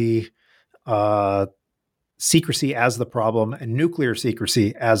see secrecy as the problem and nuclear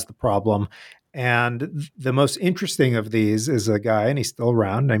secrecy as the problem. And the most interesting of these is a guy, and he's still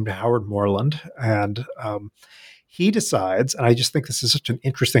around, named Howard Moreland. And he decides, and I just think this is such an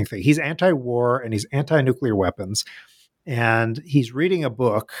interesting thing, he's anti-war and he's anti-nuclear weapons. And he's reading a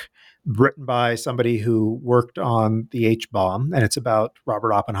book written by somebody who worked on the H-bomb, and it's about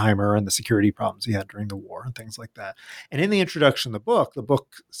Robert Oppenheimer and the security problems he had during the war and things like that. And in the introduction of the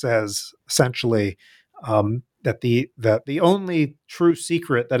book says essentially that the only true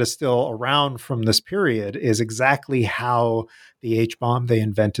secret that is still around from this period is exactly how the H-bomb they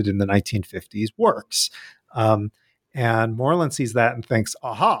invented in the 1950s works. And Moreland sees that and thinks,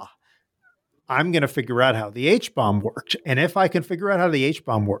 aha, I'm going to figure out how the H-bomb worked. And if I can figure out how the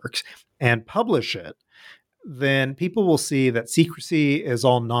H-bomb works and publish it, then people will see that secrecy is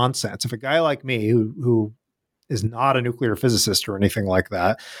all nonsense. If a guy like me, who is not a nuclear physicist or anything like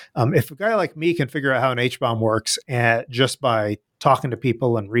that, if a guy like me can figure out how an H-bomb works just by talking to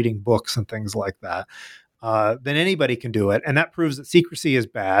people and reading books and things like that, then anybody can do it. And that proves that secrecy is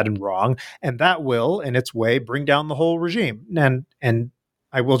bad and wrong. And that will, in its way, bring down the whole regime. And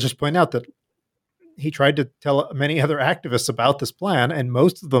I will just point out that he tried to tell many other activists about this plan, and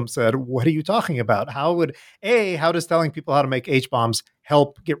most of them said, what are you talking about? How does telling people how to make H-bombs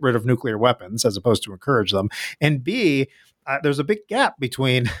help get rid of nuclear weapons as opposed to encourage them? And B, there's a big gap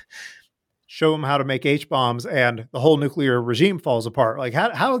between show them how to make H-bombs and the whole nuclear regime falls apart. Like,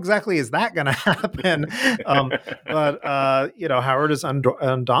 how exactly is that going to happen? But Howard is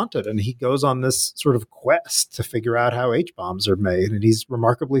undaunted, and he goes on this sort of quest to figure out how H-bombs are made, and he's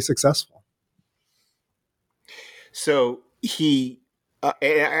remarkably successful. So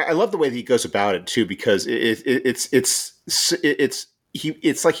I love the way that he goes about it too, because it's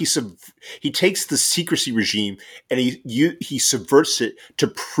like he takes the secrecy regime and he subverts it to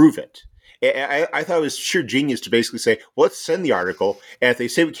prove it. I thought it was sheer genius to basically say, well, let's send the article, and if they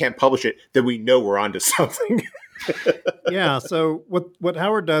say we can't publish it, then we know we're onto something. Yeah. So what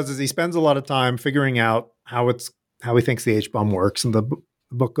Howard does is he spends a lot of time figuring out how he thinks the H-bomb works, and the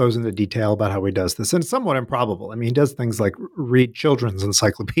book goes into detail about how he does this. And it's somewhat improbable. I mean, he does things like read children's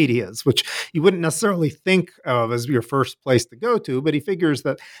encyclopedias, which you wouldn't necessarily think of as your first place to go to, but he figures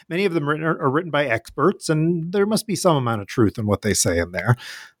that many of them are written by experts, and there must be some amount of truth in what they say in there.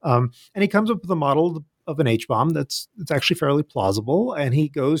 And he comes up with a model of an H-bomb that's actually fairly plausible. And he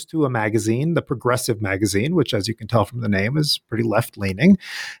goes to a magazine, the Progressive magazine, which, as you can tell from the name, is pretty left-leaning.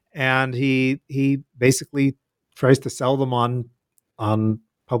 And he basically tries to sell them on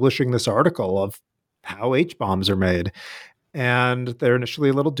publishing this article of how H-bombs are made. And they're initially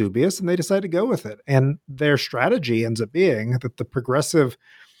a little dubious, and they decide to go with it. And their strategy ends up being that the Progressive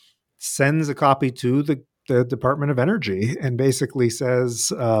sends a copy to the Department of Energy and basically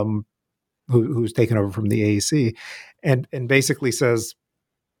says, who's taken over from the AEC, and basically says,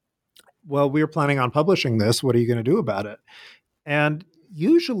 well, we're planning on publishing this. What are you going to do about it? And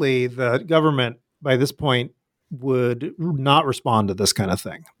usually the government, by this point, would not respond to this kind of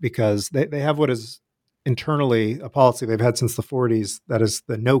thing, because they have what is internally a policy they've had since the 40s, that is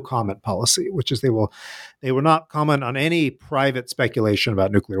the no comment policy, which is they will not comment on any private speculation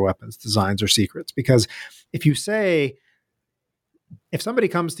about nuclear weapons designs or secrets. Because if you say if somebody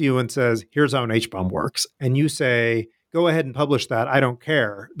comes to you and says, here's how an H-bomb works, and you say, go ahead and publish that, I don't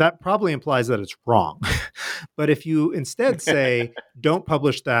care, that probably implies that it's wrong. But if you instead say, don't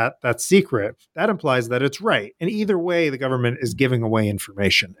publish that, that's secret, that implies that it's right. And either way, the government is giving away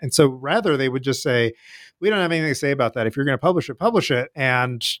information. And so rather, they would just say, we don't have anything to say about that. If you're going to publish it, publish it.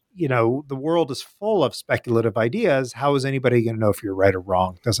 And, the world is full of speculative ideas. How is anybody going to know if you're right or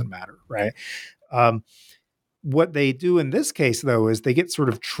wrong? Doesn't matter, right? What they do in this case, though, is they get sort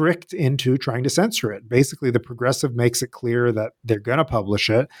of tricked into trying to censor it. Basically, the Progressive makes it clear that they're going to publish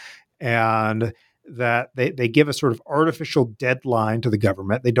it, and that they give a sort of artificial deadline to the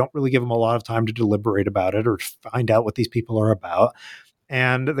government. They don't really give them a lot of time to deliberate about it or find out what these people are about.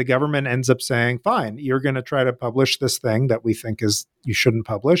 And the government ends up saying, fine, you're going to try to publish this thing that we think is you shouldn't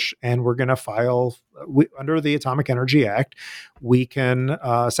publish, and we're going to file under the Atomic Energy Act. We can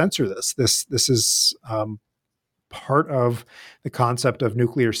censor this. This is part of the concept of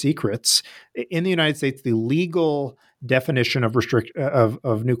nuclear secrets. In the United States, the legal definition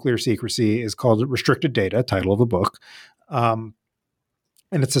of nuclear secrecy is called restricted data, title of a book. And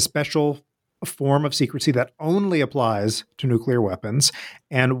it's a special form of secrecy that only applies to nuclear weapons.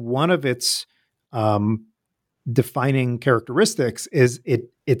 And one of its defining characteristics is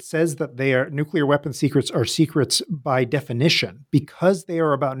it says that nuclear weapon secrets are secrets by definition. Because they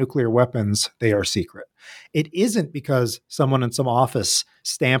are about nuclear weapons, they are secret. It isn't because someone in some office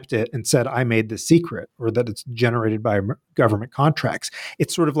stamped it and said, I made this secret, or that it's generated by government contracts.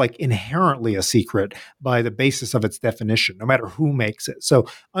 It's sort of like inherently a secret by the basis of its definition, no matter who makes it. So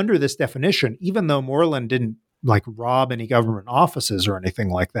under this definition, even though Moreland didn't rob any government offices or anything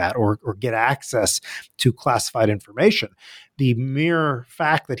like that, or get access to classified information, the mere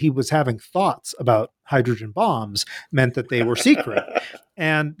fact that he was having thoughts about hydrogen bombs meant that they were secret.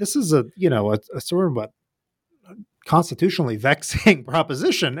 And this is a sort of a constitutionally vexing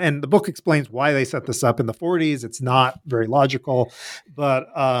proposition. And the book explains why they set this up in the 40s. It's not very logical, but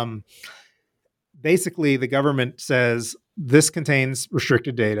basically the government says, this contains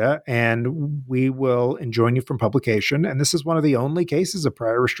restricted data and we will enjoin you from publication. And this is one of the only cases of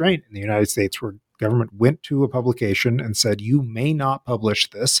prior restraint in the United States where government went to a publication and said, you may not publish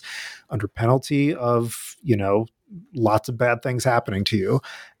this under penalty of, lots of bad things happening to you.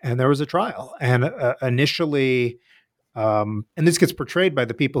 And there was a trial. And initially, and this gets portrayed by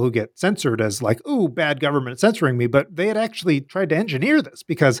the people who get censored as like, ooh, bad government censoring me. But they had actually tried to engineer this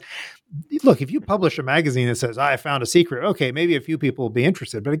because, look, if you publish a magazine that says, I found a secret, okay, maybe a few people will be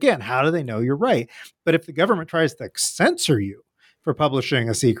interested. But again, how do they know you're right? But if the government tries to censor you for publishing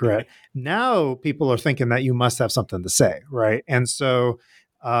a secret, now people are thinking that you must have something to say, right? And so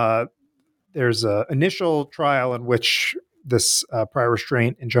there's an initial trial in which this prior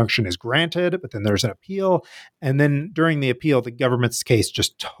restraint injunction is granted, but then there's an appeal. And then during the appeal, the government's case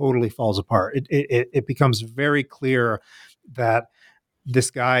just totally falls apart. It becomes very clear that this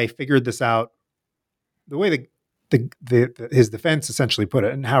guy figured this out. The way his defense essentially put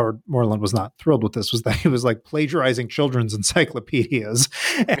it, and Howard Moreland was not thrilled with this, was that he was plagiarizing children's encyclopedias,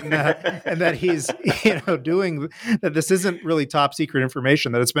 and that he's doing that. This isn't really top secret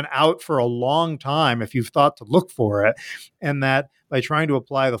information, that it's been out for a long time if you've thought to look for it, and that by trying to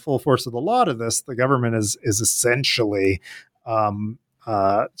apply the full force of the law to this, the government is essentially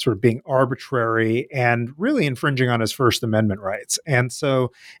sort of being arbitrary and really infringing on his First Amendment rights. And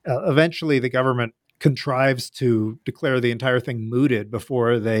so eventually the government contrives to declare the entire thing mooted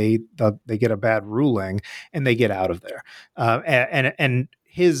before they get a bad ruling and they get out of there. And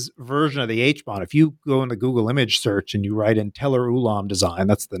his version of the H-bomb, if you go in the Google image search and you write in Teller-Ulam design,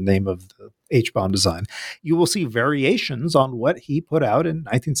 that's the name of the H-bomb design, you will see variations on what he put out in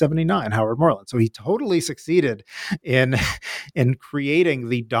 1979, Howard Moreland. So he totally succeeded in creating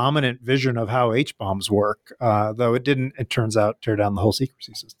the dominant vision of how H-bombs work, though it didn't, it turns out, tear down the whole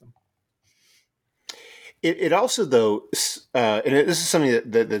secrecy system. It also, though, and this is something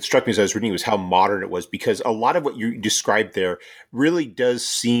that struck me as I was reading, was how modern it was, because a lot of what you described there really does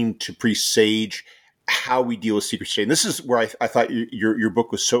seem to presage how we deal with secrecy. And this is where I thought your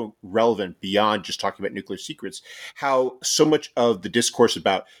book was so relevant beyond just talking about nuclear secrets, how so much of the discourse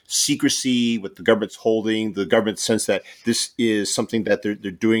about secrecy, what the government's holding, the government's sense that this is something that they're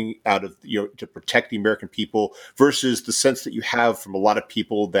doing out of, to protect the American people, versus the sense that you have from a lot of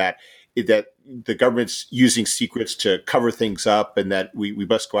people that the government's using secrets to cover things up, and that we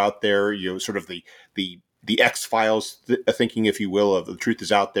must go out there, sort of the X-Files thinking, if you will, of the truth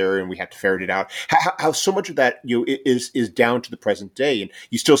is out there and we have to ferret it out. How so much of that is down to the present day, and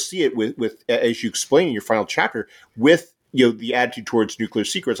you still see it with as you explain in your final chapter, with the attitude towards nuclear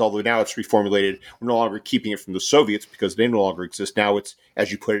secrets, although now it's reformulated. We're no longer keeping it from the Soviets because they no longer exist. Now it's,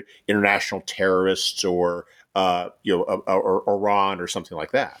 as you put it, international terrorists or Iran or something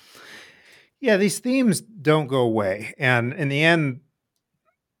like that. Yeah, these themes don't go away, and in the end,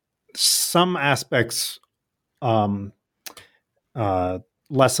 some aspects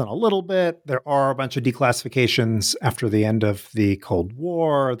lessen a little bit. There are a bunch of declassifications after the end of the Cold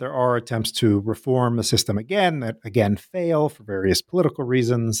War. There are attempts to reform the system again that again fail for various political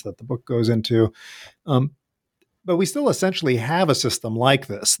reasons that the book goes into. But we still essentially have a system like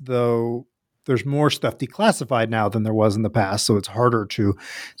this, though there's more stuff declassified now than there was in the past. So it's harder to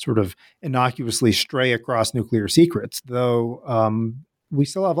sort of innocuously stray across nuclear secrets, though we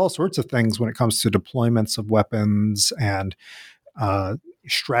still have all sorts of things when it comes to deployments of weapons and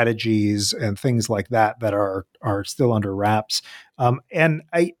strategies and things like that that are still under wraps. And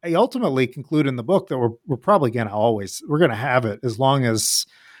I ultimately conclude in the book that we're probably going to have it as long as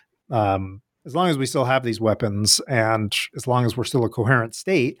we still have these weapons and as long as we're still a coherent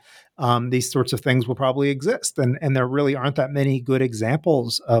state. These sorts of things will probably exist. And there really aren't that many good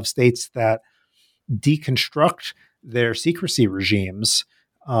examples of states that deconstruct their secrecy regimes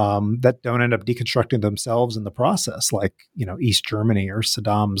that don't end up deconstructing themselves in the process, like, East Germany or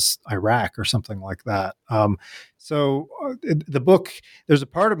Saddam's Iraq or something like that. So the book, there's a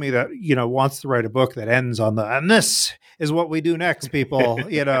part of me that, wants to write a book that ends on and this is what we do next, people,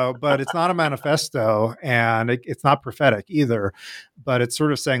 but it's not a manifesto and it's not prophetic either, but it's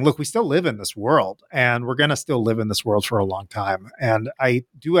sort of saying, look, we still live in this world and we're going to still live in this world for a long time. And I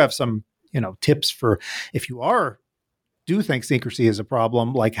do have some, tips for if you do think secrecy is a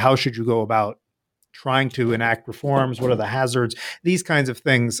problem, like how should you go about trying to enact reforms? What are the hazards? These kinds of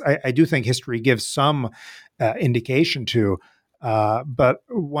things, I do think history gives some indication to. But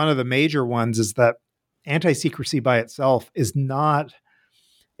one of the major ones is that anti-secrecy by itself it's not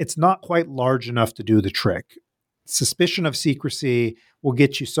quite large enough to do the trick. Suspicion of secrecy will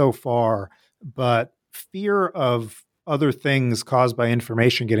get you so far, but fear of other things caused by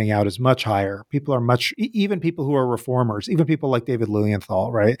information getting out is much higher. Even people who are reformers, even people like David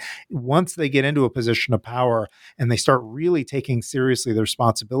Lilienthal, right? Once they get into a position of power and they start really taking seriously the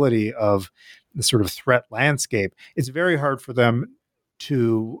responsibility of the sort of threat landscape, it's very hard for them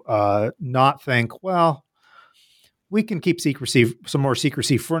to not think, well, we can keep some more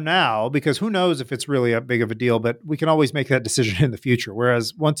secrecy for now, because who knows if it's really a big of a deal, but we can always make that decision in the future.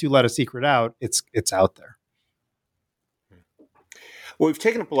 Whereas once you let a secret out, it's out there. Well, we've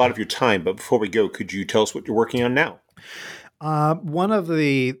taken up a lot of your time, but before we go, could you tell us what you're working on now? One of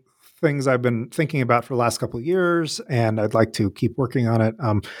the things I've been thinking about for the last couple of years, and I'd like to keep working on it,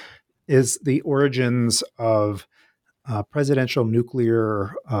 is the origins of presidential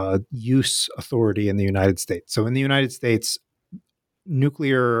nuclear use authority in the United States. So in the United States,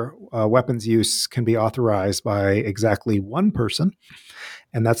 nuclear weapons use can be authorized by exactly one person,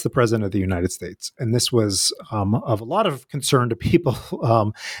 and that's the President of the United States. And this was of a lot of concern to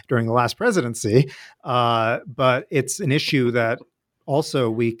people during the last presidency, but it's an issue that also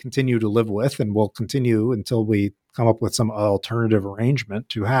we continue to live with and will continue until we come up with some alternative arrangement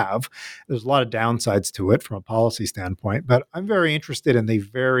to have. There's a lot of downsides to it from a policy standpoint, but I'm very interested in the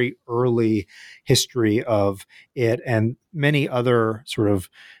very early history of it and many other sort of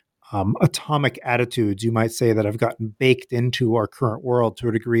atomic attitudes, you might say, that have gotten baked into our current world to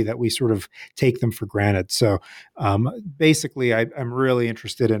a degree that we sort of take them for granted. So basically, I'm really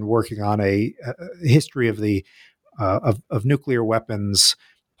interested in working on a history of the of nuclear weapons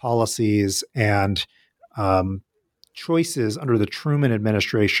policies and choices under the Truman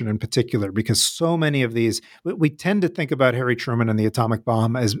administration in particular, because so many of these, we tend to think about Harry Truman and the atomic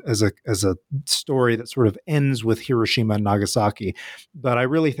bomb as a story that sort of ends with Hiroshima and Nagasaki. But I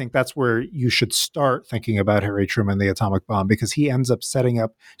really think that's where you should start thinking about Harry Truman and the atomic bomb, because he ends up setting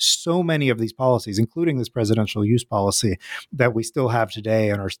up so many of these policies, including this presidential use policy, that we still have today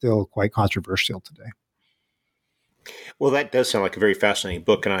and are still quite controversial today. Well, that does sound like a very fascinating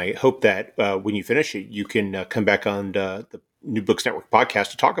book, and I hope that when you finish it, you can come back on the New Books Network podcast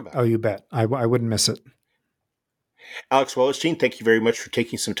to talk about it. Oh, you bet. I wouldn't miss it. Alex Wellerstein, thank you very much for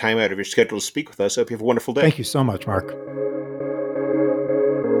taking some time out of your schedule to speak with us. I hope you have a wonderful day. Thank you so much, Mark.